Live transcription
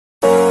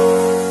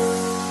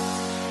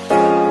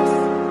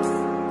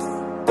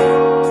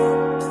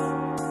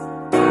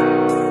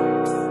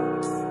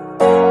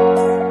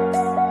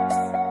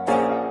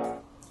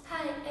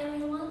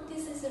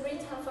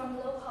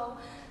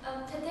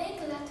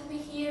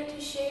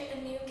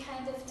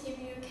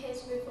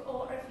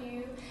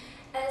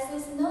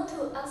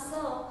to us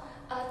all,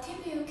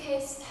 TPU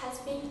case has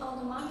been on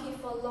the market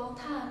for a long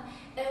time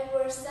and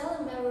we're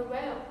selling very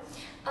well.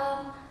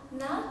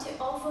 Now to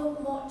offer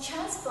more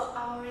chance for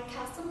our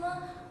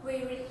customer,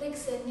 we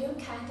release a new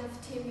kind of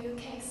TPU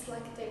case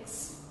like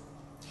this.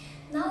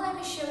 Now let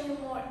me show you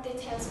more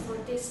details for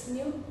this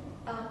new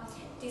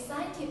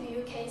Design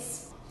TPU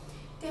case.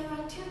 There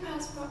are two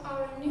parts for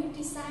our new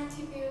Design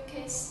TPU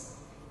case: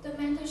 the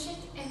mantle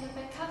sheet and the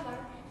back cover.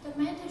 The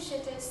mantle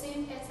sheet is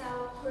same as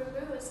our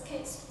previous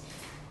case,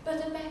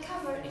 but the back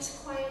cover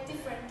is quite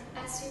different.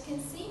 As you can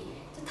see,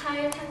 the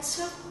tire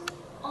texture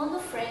on the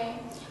frame,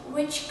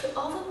 which could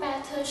offer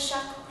better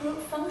shock-proof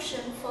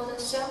function for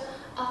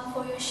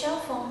your cell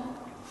phone.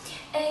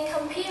 And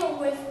compared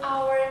with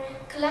our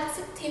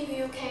classic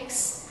TPU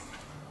case,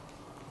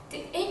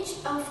 the edge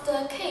of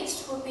the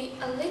case will be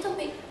a little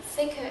bit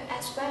thicker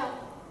as well.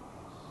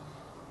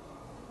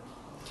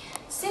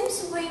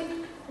 Since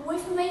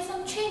we've made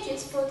some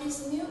changes for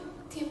this new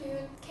TPU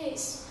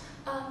case,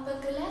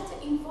 but glad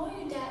to inform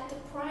you that the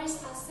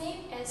price are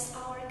same as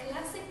our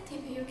classic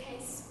TPU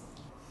case.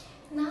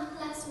 Now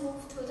let's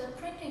move to the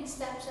printing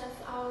steps of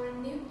our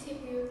new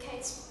TPU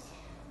case.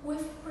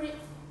 We've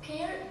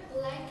prepared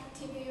black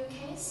TPU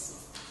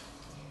case,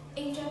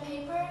 inkjet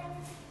paper,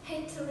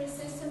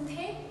 heat-resistant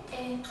tape,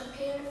 and a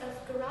pair of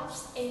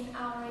gloves in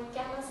our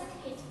galvanic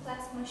heat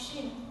press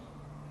machine.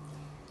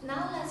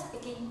 Now let's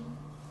begin.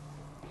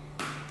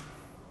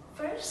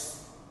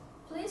 First,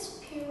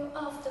 please peel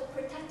off the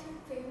protective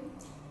film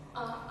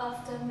of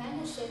the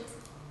mantle sheet.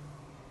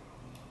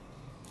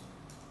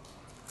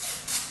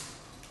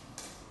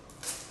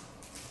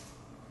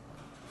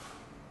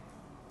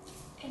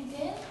 And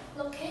then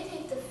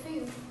locate the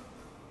film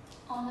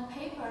on the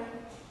paper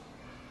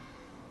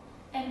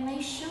and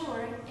make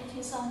sure it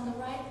is on the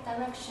right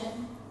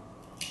direction.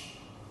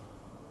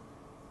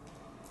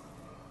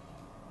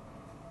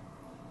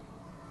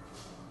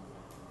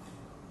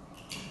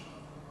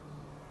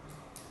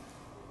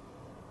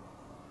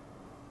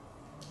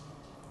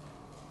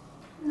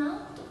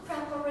 Now the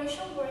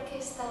preparation work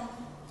is done.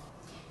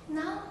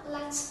 Now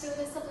let's do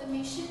the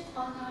sublimation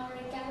on our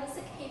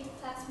galvanic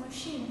heat press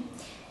machine.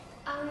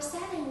 Our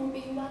setting will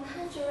be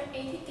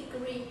 180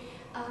 degrees,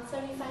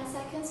 35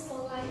 seconds for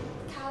light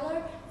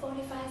color,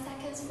 45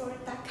 seconds for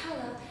dark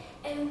color.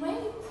 And when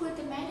you put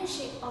the mantle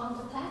sheet on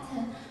the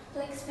pattern,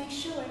 please make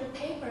sure the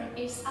paper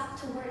is up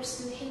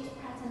towards to hit the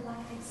pattern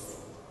like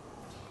this.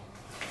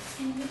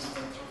 And use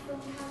the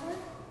Teflon cover.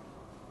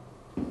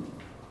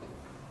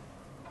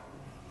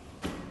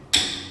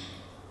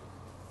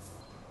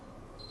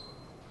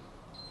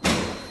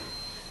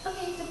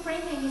 Okay, the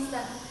printing is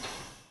done.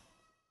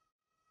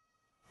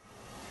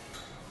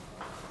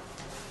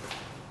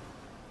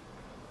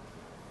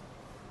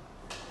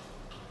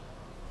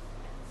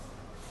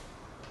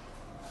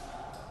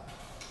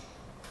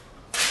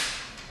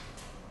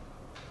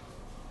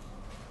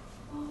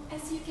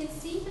 As you can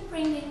see, the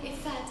printing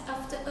effect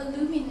of the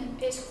aluminum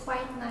is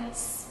quite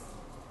nice.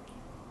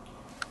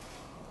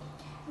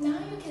 Now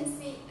you can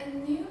see a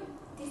new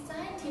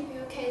Design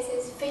TPU case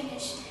is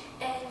finished,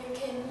 and you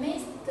can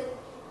make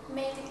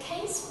the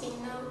case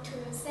belong to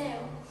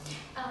yourself.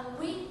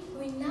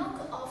 We now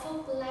can offer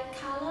black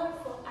color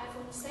for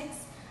iPhone 6,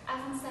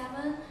 iPhone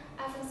 7,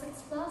 iPhone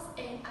 6 Plus,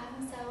 and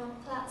iPhone 7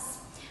 Plus.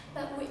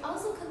 But we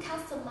also can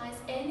customize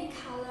any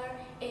color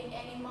in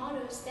any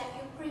models that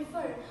you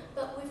prefer,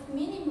 but with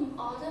minimum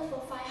order for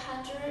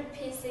 500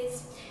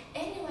 pieces.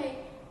 Anyway,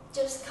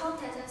 just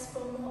contact us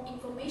for more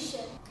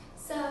information.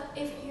 So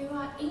if you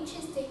are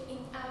interested in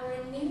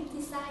our new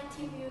Design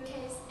TPU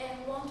case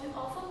and want to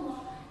offer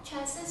more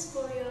chances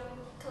for your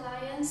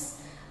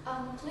clients,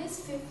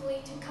 please feel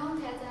free to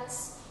contact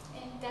us.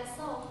 And that's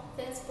all.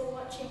 Thanks for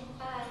watching.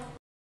 Bye.